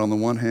of God on the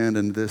one hand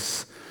and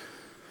this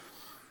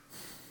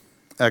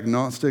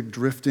agnostic,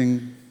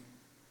 drifting,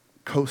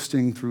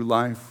 coasting through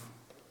life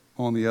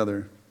on the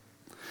other,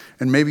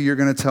 and maybe you're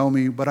going to tell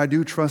me, but I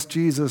do trust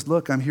Jesus.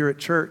 Look, I'm here at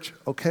church.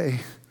 Okay.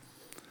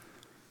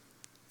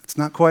 It's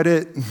not quite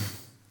it.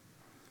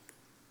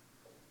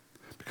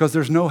 Because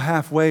there's no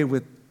halfway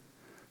with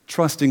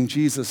trusting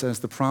Jesus as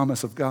the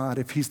promise of God.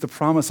 If he's the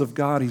promise of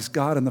God, he's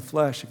God in the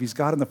flesh. If he's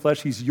God in the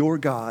flesh, he's your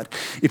God.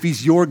 If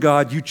he's your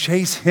God, you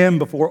chase him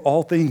before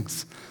all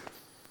things.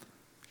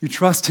 You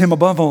trust him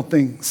above all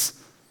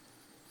things.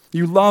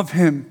 You love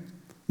him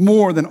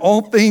more than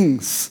all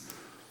things.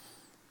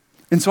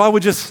 And so I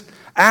would just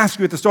ask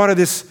you at the start of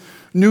this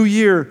new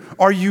year,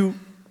 are you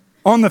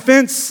on the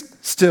fence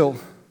still?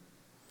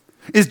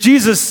 Is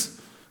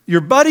Jesus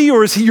your buddy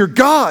or is he your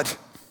God?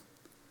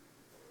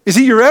 Is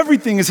he your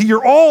everything? Is he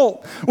your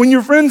all? When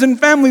your friends and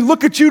family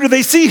look at you, do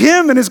they see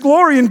him and his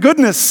glory and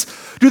goodness?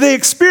 Do they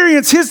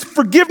experience his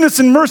forgiveness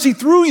and mercy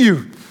through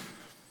you?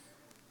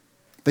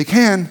 They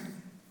can.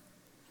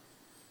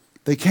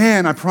 They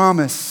can, I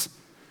promise,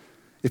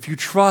 if you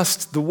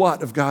trust the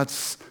what of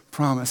God's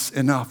promise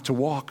enough to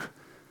walk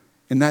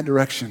in that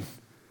direction.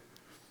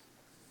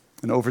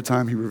 And over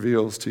time, he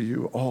reveals to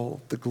you all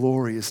the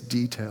glorious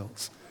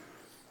details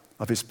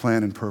of his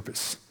plan and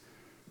purpose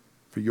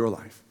for your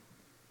life.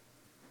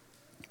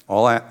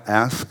 All I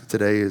ask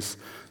today is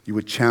you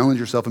would challenge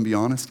yourself and be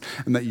honest,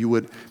 and that you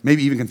would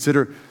maybe even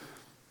consider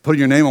putting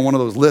your name on one of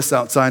those lists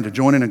outside to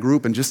join in a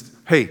group and just,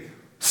 hey,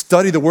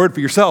 study the word for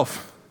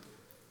yourself.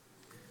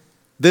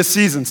 This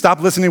season,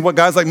 stop listening to what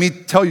guys like me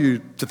tell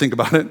you to think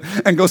about it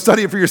and go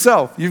study it for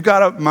yourself. You've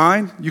got a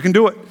mind, you can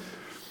do it.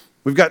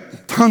 We've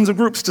got tons of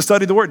groups to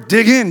study the word.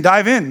 Dig in,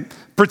 dive in.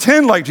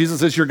 Pretend like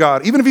Jesus is your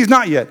God, even if he's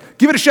not yet.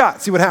 Give it a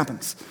shot, see what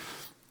happens.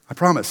 I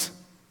promise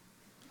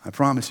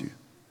you.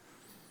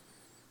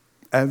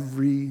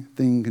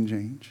 Everything can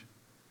change.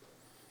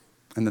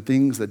 And the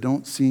things that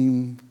don't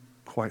seem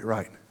quite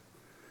right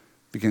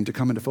begin to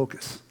come into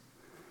focus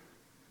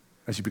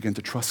as you begin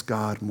to trust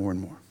God more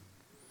and more.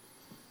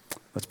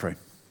 Let's pray.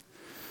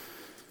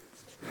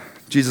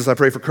 Jesus, I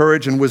pray for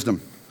courage and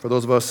wisdom for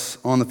those of us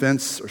on the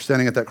fence or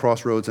standing at that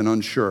crossroads and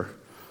unsure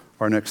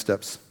our next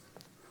steps.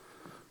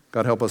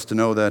 God, help us to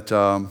know that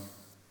there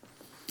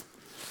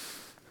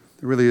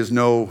really is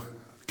no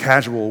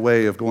casual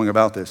way of going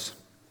about this.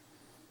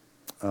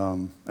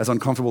 As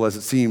uncomfortable as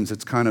it seems,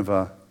 it's kind of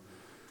an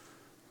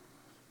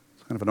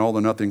all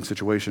or nothing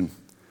situation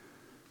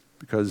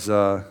because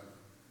you're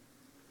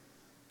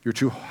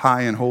too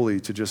high and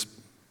holy to just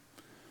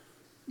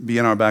be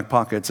in our back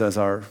pockets as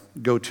our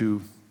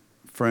go-to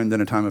friend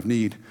in a time of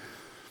need.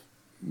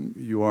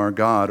 You are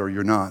God or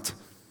you're not.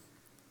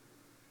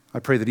 I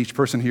pray that each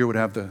person here would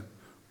have the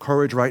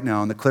courage right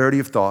now and the clarity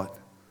of thought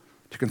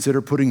to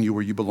consider putting you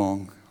where you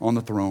belong, on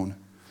the throne,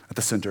 at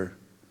the center,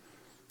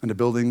 and to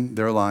building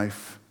their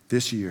life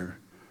this year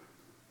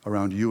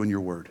around you and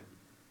your word.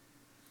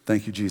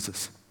 Thank you,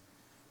 Jesus.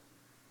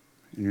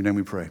 In your name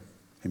we pray.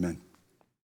 Amen.